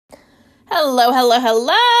Hello,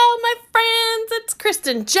 my friends. It's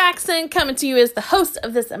Kristen Jackson coming to you as the host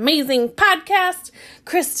of this amazing podcast,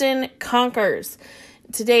 Kristen Conquers.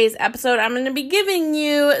 In today's episode, I'm going to be giving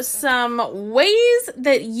you some ways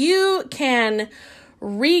that you can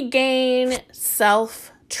regain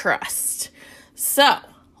self-trust. So,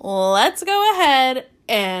 let's go ahead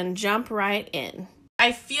and jump right in.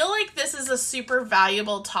 I feel like this is a super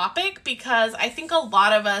valuable topic because I think a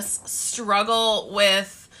lot of us struggle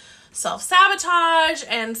with self-sabotage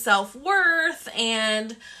and self-worth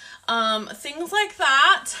and things like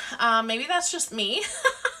that. Maybe that's just me,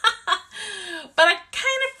 but I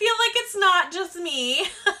kind of feel like it's not just me.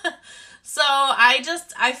 So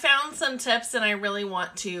I found some tips and I really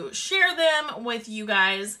want to share them with you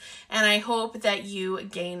guys, and I hope that you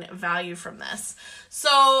gain value from this.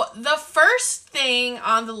 So the first thing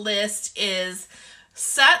on the list is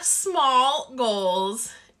set small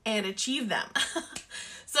goals and achieve them.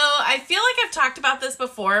 So I feel like I've talked about this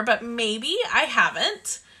before, but maybe I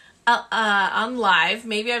haven't on live.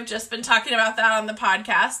 Maybe I've just been talking about that on the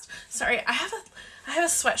podcast. Sorry, I have a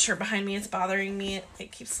sweatshirt behind me. It's bothering me.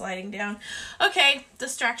 It keeps sliding down. Okay,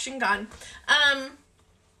 distraction gone.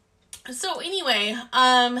 So anyway,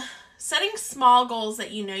 setting small goals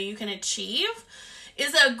that you know you can achieve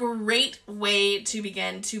is a great way to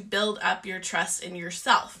begin to build up your trust in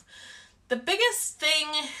yourself. The biggest thing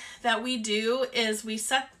that we do is we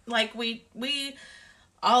set,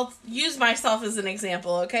 I'll use myself as an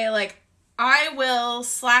example, okay? Like, I will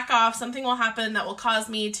slack off, something will happen that will cause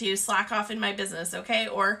me to slack off in my business, okay?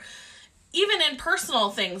 Or even in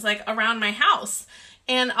personal things, like around my house.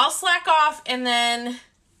 And I'll slack off and then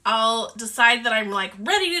I'll decide that I'm like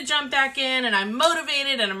ready to jump back in and I'm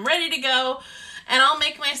motivated and I'm ready to go. And I'll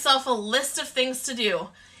make myself a list of things to do.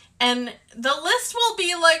 And the list will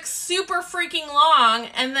be like super freaking long,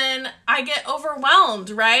 and then I get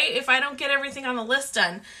overwhelmed, right? If I don't get everything on the list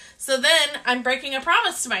done. So then I'm breaking a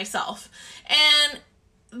promise to myself. And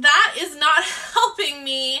that is not helping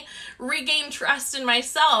me regain trust in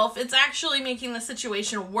myself. It's actually making the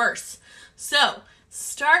situation worse. So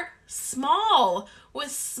start small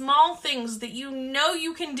with small things that you know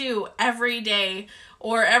you can do every day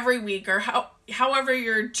or every week or however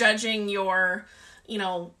you're judging your,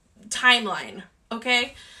 timeline,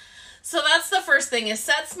 okay? So that's the first thing, is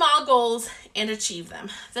set small goals and achieve them.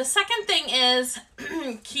 The second thing is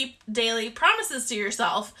keep daily promises to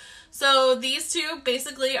yourself. So these two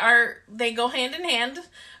basically they go hand in hand,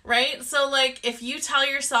 right? So like if you tell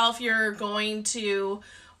yourself you're going to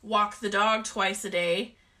walk the dog twice a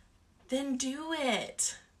day, then do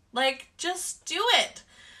it. Like, just do it.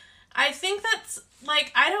 I think that's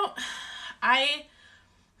like,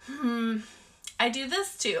 I do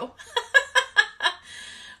this too,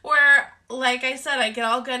 where, like I said, I get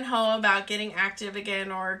all gung-ho about getting active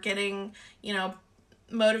again or getting,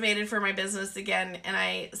 motivated for my business again, and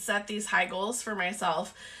I set these high goals for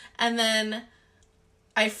myself, and then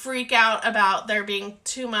I freak out about there being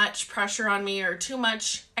too much pressure on me or too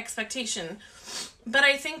much expectation. But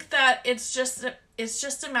I think that it's just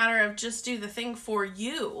a matter of just do the thing for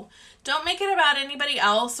you. Don't make it about anybody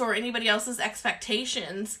else or anybody else's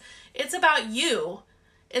expectations. It's about you.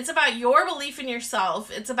 It's about your belief in yourself.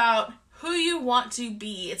 It's about who you want to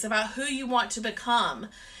be. It's about who you want to become.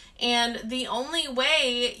 And the only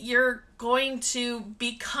way you're going to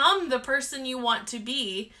become the person you want to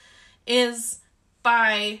be is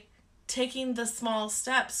by taking the small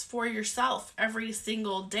steps for yourself every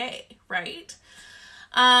single day, right?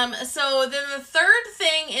 So then the third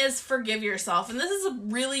thing is forgive yourself. And this is a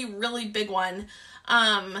really, really big one,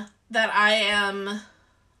 that I am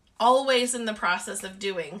always in the process of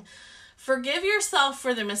doing. Forgive yourself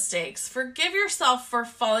for the mistakes. Forgive yourself for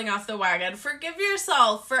falling off the wagon. Forgive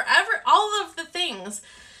yourself for all of the things.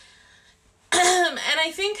 And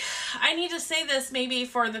I think I need to say this maybe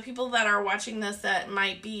for the people that are watching this that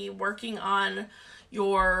might be working on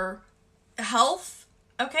your health,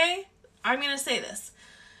 okay? I'm going to say this.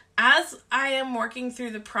 As I am working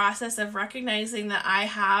through the process of recognizing that I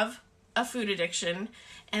have a food addiction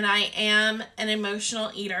and I am an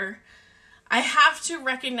emotional eater, I have to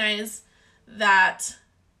recognize that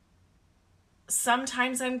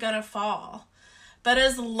sometimes I'm going to fall. But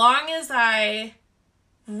as long as I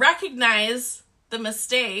recognize the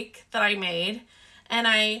mistake that I made and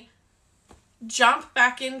I jump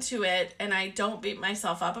back into it and I don't beat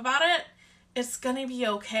myself up about it, it's going to be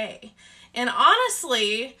okay. And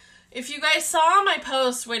honestly, if you guys saw my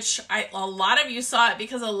post, which a lot of you saw it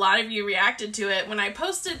because a lot of you reacted to it, when I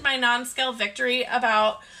posted my non-scale victory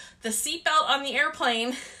about the seatbelt on the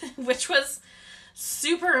airplane, which was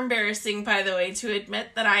super embarrassing, by the way, to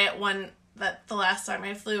admit that that the last time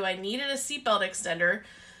I flew, I needed a seatbelt extender.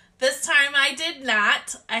 This time I did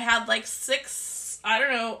not. I had like 6, I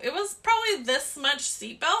don't know, it was probably this much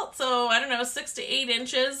seatbelt. So I don't know, 6 to 8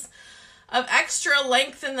 inches of extra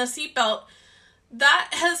length in the seatbelt. That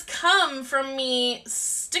has come from me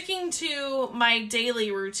sticking to my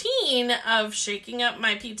daily routine of shaking up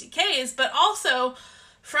my PTKs, but also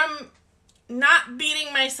from not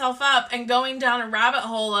beating myself up and going down a rabbit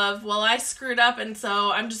hole of, well, I screwed up and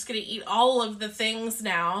so I'm just going to eat all of the things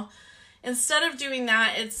now. Instead of doing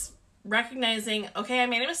that, it's recognizing, okay, I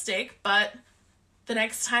made a mistake, but the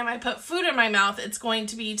next time I put food in my mouth, it's going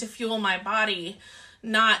to be to fuel my body,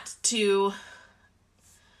 not to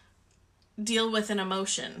deal with an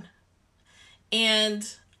emotion. And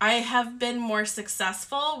I have been more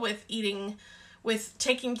successful with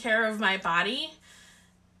taking care of my body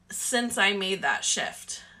since I made that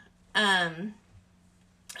shift.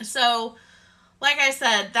 So like I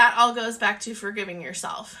said, that all goes back to forgiving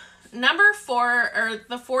yourself. Number 4, or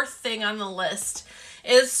the 4th thing on the list,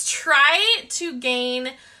 is try to gain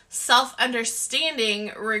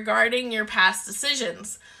self-understanding regarding your past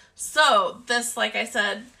decisions. So this, like I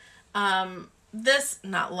said, like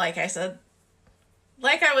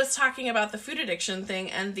I was talking about the food addiction thing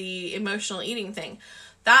and the emotional eating thing,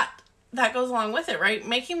 that goes along with it, right?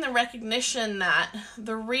 Making the recognition that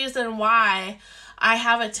the reason why I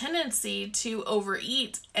have a tendency to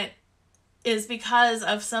overeat is because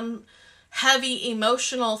of some heavy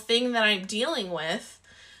emotional thing that I'm dealing with.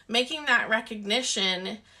 Making that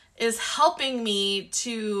recognition is helping me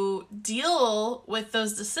to deal with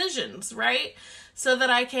those decisions, right? So that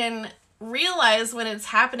I can realize when it's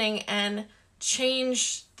happening and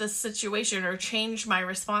change the situation or change my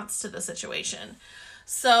response to the situation.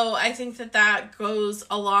 So I think that goes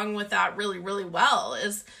along with that really, really well.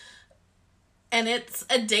 And it's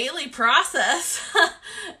a daily process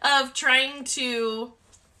of trying to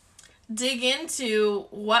dig into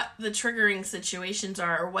what the triggering situations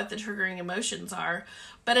are or what the triggering emotions are.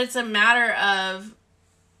 But it's a matter of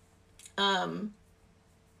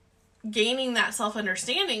gaining that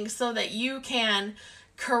self-understanding so that you can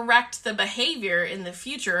correct the behavior in the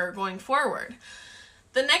future or going forward.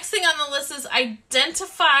 The next thing on the list is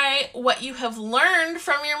identify what you have learned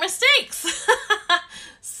from your mistakes.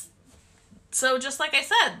 So just like I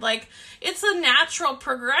said, like, it's a natural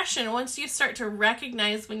progression. Once you start to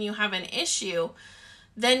recognize when you have an issue,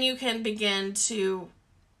 then you can begin to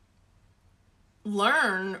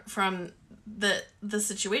learn from the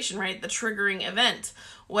situation, right? The triggering event,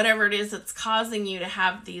 whatever it is that's causing you to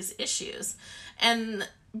have these issues. And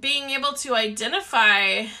being able to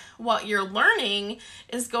identify what you're learning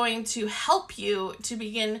is going to help you to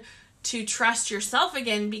begin to trust yourself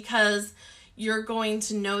again, because you're going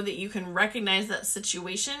to know that you can recognize that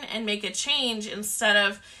situation and make a change instead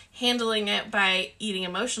of handling it by eating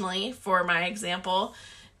emotionally, for my example,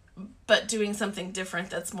 but doing something different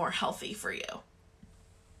that's more healthy for you.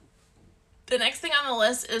 The next thing on the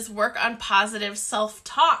list is work on positive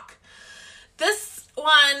self-talk. This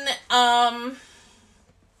one,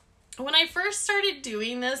 when I first started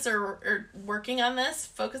doing this or working on this,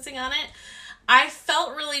 focusing on it, I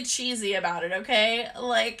felt really cheesy about it, okay?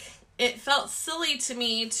 Like, it felt silly to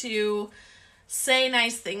me to say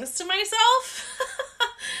nice things to myself.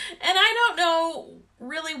 And I don't know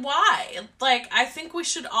really why. Like, I think we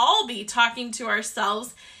should all be talking to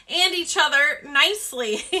ourselves and each other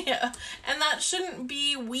nicely. And that shouldn't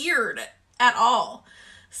be weird at all.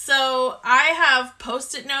 So I have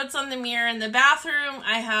Post-it notes on the mirror in the bathroom.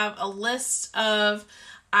 I have a list of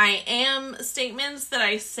I am statements that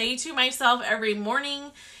I say to myself every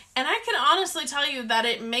morning. And I can honestly tell you that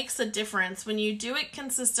it makes a difference. When you do it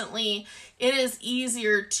consistently, it is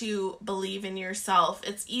easier to believe in yourself.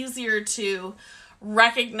 It's easier to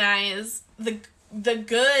recognize the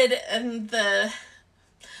good and the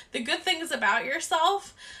good things about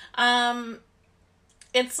yourself.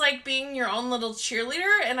 It's like being your own little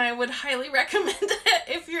cheerleader, and I would highly recommend it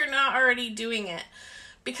if you're not already doing it.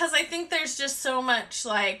 Because I think there's just so much,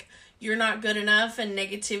 like, you're not good enough and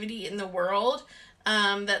negativity in the world,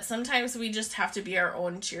 that sometimes we just have to be our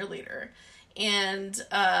own cheerleader. And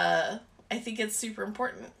I think it's super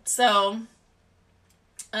important. So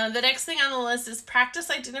the next thing on the list is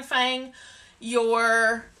practice identifying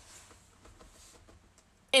your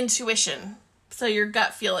intuition. So your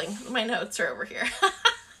gut feeling. My notes are over here.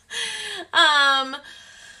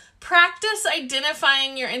 Practice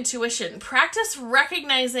identifying your intuition. Practice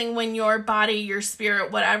recognizing when your body, your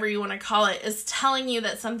spirit, whatever you want to call it, is telling you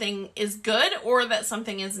that something is good or that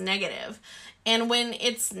something is negative. And when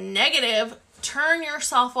it's negative, turn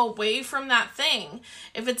yourself away from that thing.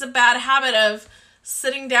 If it's a bad habit of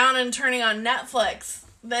sitting down and turning on Netflix,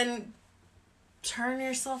 then turn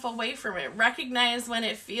yourself away from it. Recognize when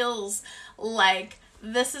it feels like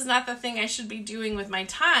this is not the thing I should be doing with my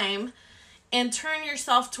time, and turn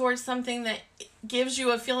yourself towards something that gives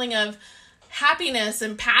you a feeling of happiness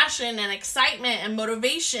and passion and excitement and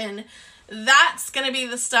motivation. That's going to be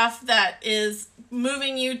the stuff that is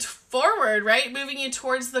moving you forward, right? Moving you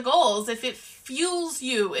towards the goals. If it fuels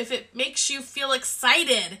you, if it makes you feel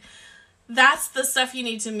excited, that's the stuff you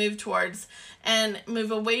need to move towards, and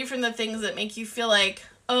move away from the things that make you feel like,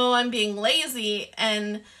 oh, I'm being lazy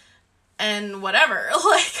and whatever.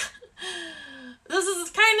 Like, this is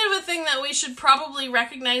kind of a thing that we should probably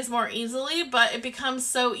recognize more easily, but it becomes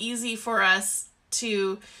so easy for us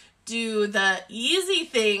to do the easy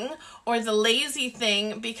thing or the lazy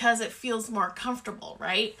thing because it feels more comfortable,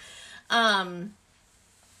 right?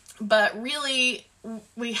 But really,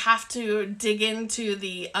 we have to dig into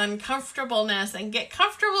the uncomfortableness and get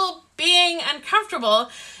comfortable being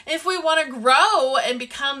uncomfortable if we want to grow and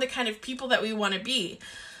become the kind of people that we want to be.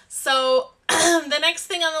 So the next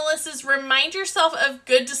thing on the list is remind yourself of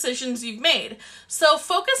good decisions you've made. So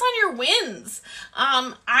focus on your wins.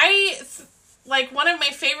 Like, one of my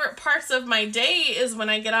favorite parts of my day is when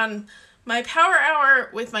I get on my power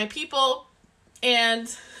hour with my people,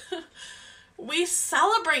 and we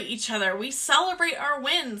celebrate each other. We celebrate our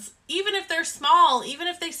wins. Even if they're small, even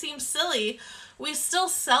if they seem silly, we still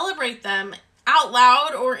celebrate them out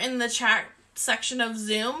loud or in the chat section of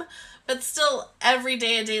Zoom, but still every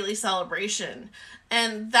day a daily celebration.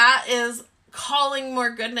 And that is calling more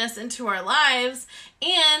goodness into our lives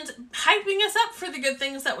and hyping us up for the good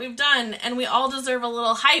things that we've done. And we all deserve a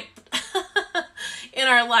little hype in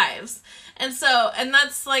our lives. And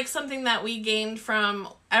that's like something that we gained from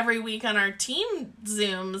every week on our team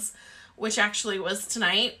Zooms, which actually was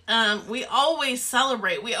tonight. We always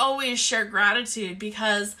celebrate. We always share gratitude,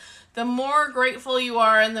 because the more grateful you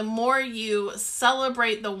are and the more you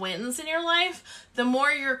celebrate the wins in your life, the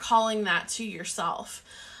more you're calling that to yourself.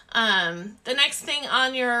 The next thing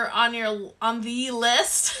on the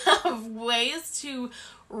list of ways to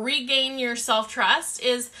regain your self-trust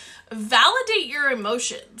is validate your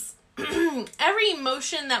emotions. Every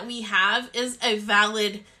emotion that we have is a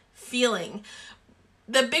valid feeling.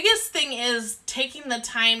 The biggest thing is taking the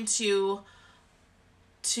time to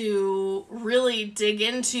really dig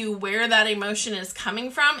into where that emotion is coming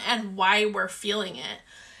from and why we're feeling it.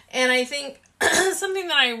 And I think something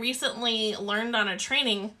that I recently learned on a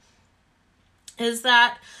training is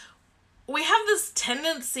that we have this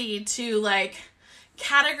tendency to like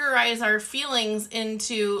categorize our feelings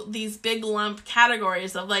into these big lump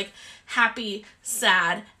categories of like happy,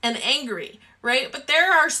 sad, and angry, right? But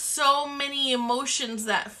there are so many emotions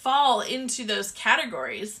that fall into those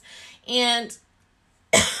categories. And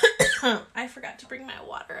I forgot to bring my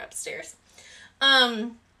water upstairs.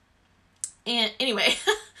 And anyway,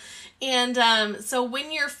 so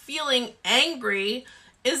when you're feeling angry,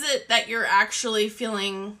 is it that you're actually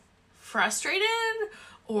feeling frustrated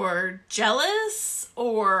or jealous?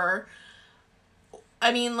 Or,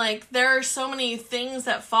 I mean, like, there are so many things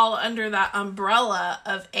that fall under that umbrella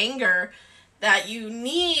of anger that you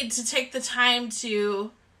need to take the time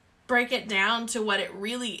to break it down to what it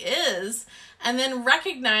really is, and then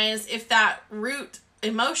recognize if that root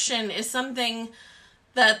emotion is something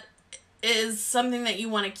that you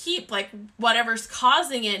want to keep. Like, whatever's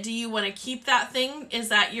causing it, do you want to keep that thing? Is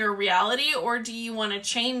that your reality, or do you want to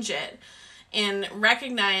change it and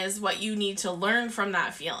recognize what you need to learn from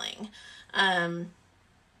that feeling?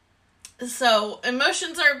 So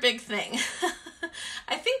emotions are a big thing.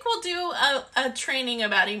 I think we'll do a training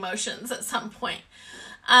about emotions at some point.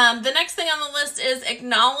 The next thing on the list is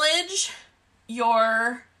acknowledge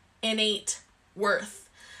your innate worth.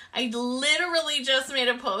 I literally just made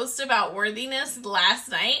a post about worthiness last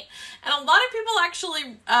night, and a lot of people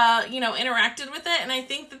actually, interacted with it. And I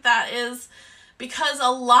think that is because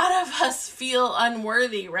a lot of us feel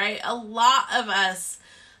unworthy, right? A lot of us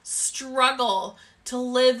struggle to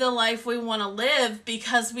live the life we want to live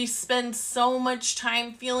because we spend so much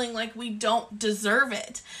time feeling like we don't deserve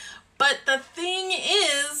it. But the thing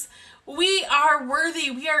is, we are worthy.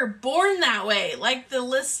 We are born that way. Like the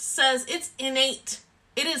list says, it's innate.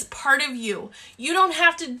 It is part of you. You don't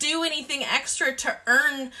have to do anything extra to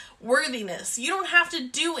earn worthiness. You don't have to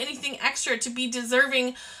do anything extra to be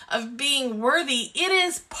deserving of being worthy. It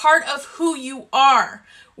is part of who you are.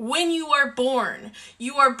 When you are born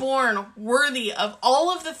worthy of all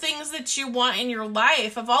of the things that you want in your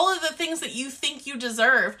life, of all of the things that you think you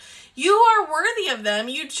deserve. You are worthy of them.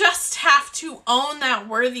 You just have to own that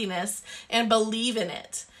worthiness and believe in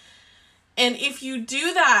it. And if you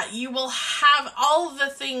do that, you will have all of the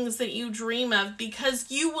things that you dream of, because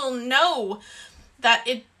you will know that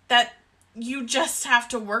you just have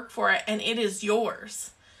to work for it and it is yours.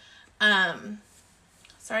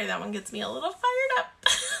 Sorry, that one gets me a little fired up.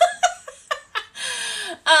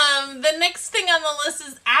 The next thing on the list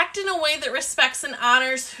is act in a way that respects and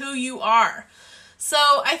honors who you are. So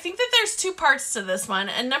I think that there's two parts to this one.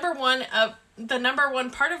 And the number one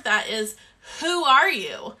part of that is, who are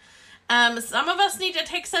you? Some of us need to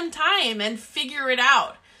take some time and figure it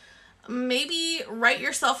out. Maybe write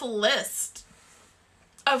yourself a list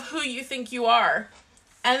of who you think you are.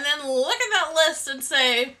 And then look at that list and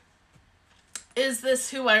say, is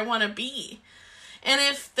this who I want to be? And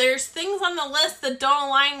if there's things on the list that don't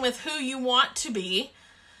align with who you want to be,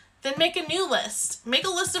 then make a new list. Make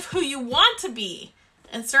a list of who you want to be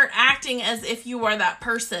and start acting as if you are that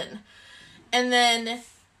person. And then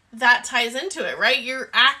that ties into it, right? You're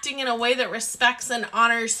acting in a way that respects and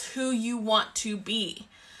honors who you want to be.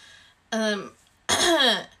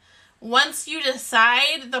 Once you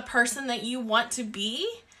decide the person that you want to be,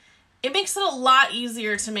 it makes it a lot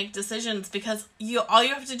easier to make decisions, because all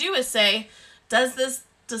you have to do is say, does this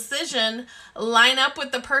decision line up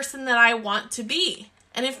with the person that I want to be?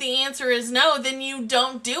 And if the answer is no, then you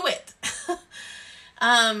don't do it.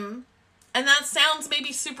 And that sounds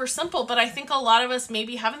maybe super simple, but I think a lot of us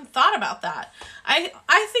maybe haven't thought about that. I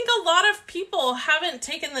think a lot of people haven't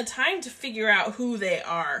taken the time to figure out who they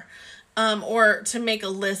are, or to make a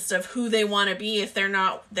list of who they want to be if they're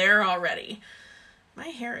not there already. My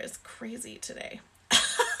hair is crazy today.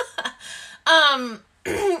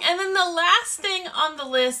 And then the last thing on the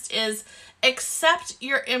list is accept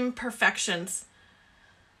your imperfections.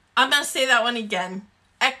 I'm going to say that one again.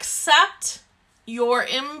 Accept your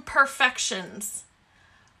imperfections.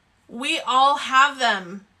 We all have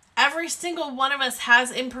them. Every single one of us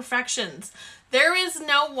has imperfections. There is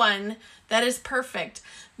no one that is perfect.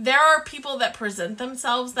 There are people that present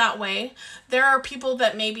themselves that way. There are people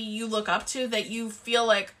that maybe you look up to that you feel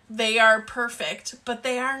like they are perfect, but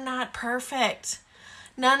they are not perfect.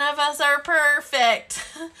 None of us are perfect.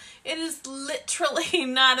 It is literally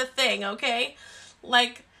not a thing, okay?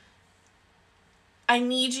 Like, I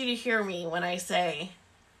need you to hear me when I say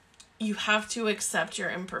you have to accept your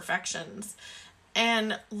imperfections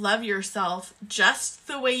and love yourself just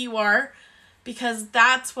the way you are, because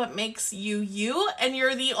that's what makes you you, and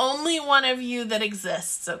you're the only one of you that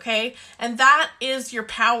exists, okay? And that is your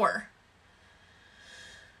power.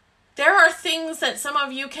 There are things that some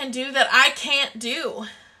of you can do that I can't do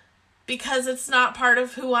because it's not part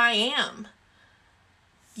of who I am.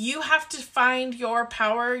 You have to find your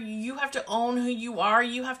power. You have to own who you are.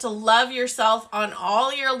 You have to love yourself on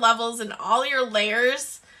all your levels and all your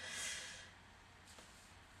layers.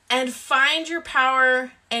 And find your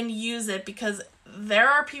power and use it, because there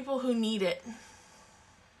are people who need it.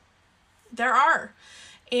 There are.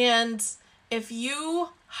 And if you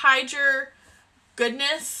hide your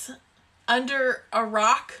goodness under a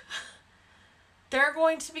rock, there are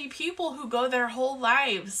going to be people who go their whole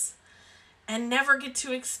lives and never get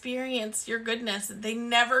to experience your goodness. They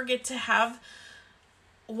never get to have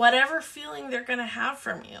whatever feeling they're going to have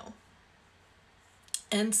from you.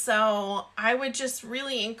 And so I would just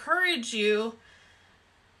really encourage you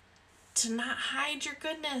to not hide your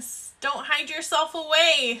goodness. Don't hide yourself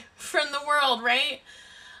away from the world, right?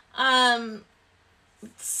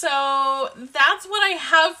 So that's what I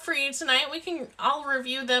have for you tonight. I'll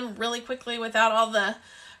review them really quickly without all the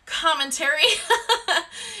commentary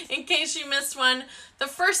in case you missed one. The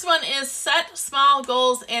first one is set small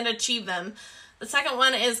goals and achieve them. The second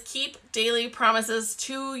one is keep daily promises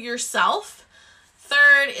to yourself.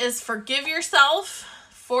 Third is forgive yourself.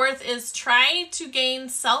 Fourth is try to gain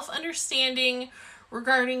self-understanding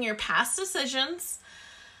regarding your past decisions.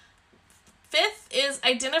 Fifth is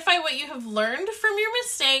identify what you have learned from your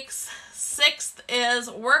mistakes. Sixth is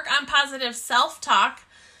work on positive self-talk.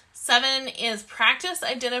 7 is practice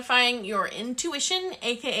identifying your intuition,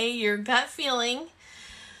 aka your gut feeling.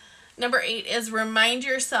 Number 8 is remind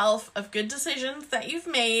yourself of good decisions that you've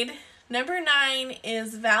made. Number 9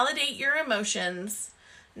 is validate your emotions.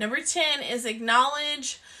 Number 10 is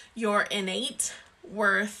acknowledge your innate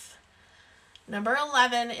worth. Number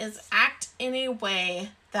 11 is act in a way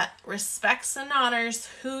that respects and honors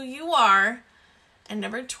who you are. And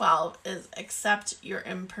number 12 is accept your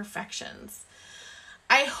imperfections.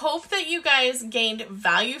 I hope that you guys gained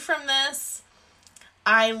value from this.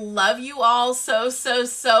 I love you all so, so,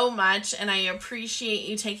 so much, and I appreciate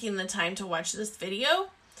you taking the time to watch this video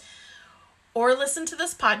or listen to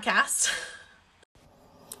this podcast.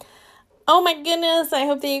 Oh my goodness, I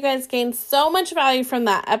hope that you guys gained so much value from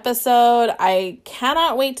that episode. I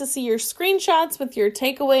cannot wait to see your screenshots with your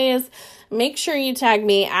takeaways. Make sure you tag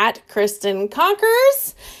me at Kristen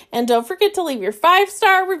Conquers. And don't forget to leave your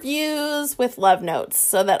 5-star reviews with love notes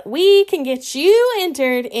so that we can get you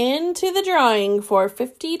entered into the drawing for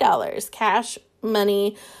 $50 cash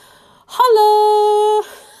money. Hello!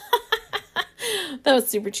 That was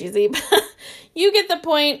super cheesy. You get the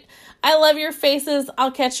point. I love your faces.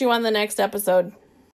 I'll catch you on the next episode.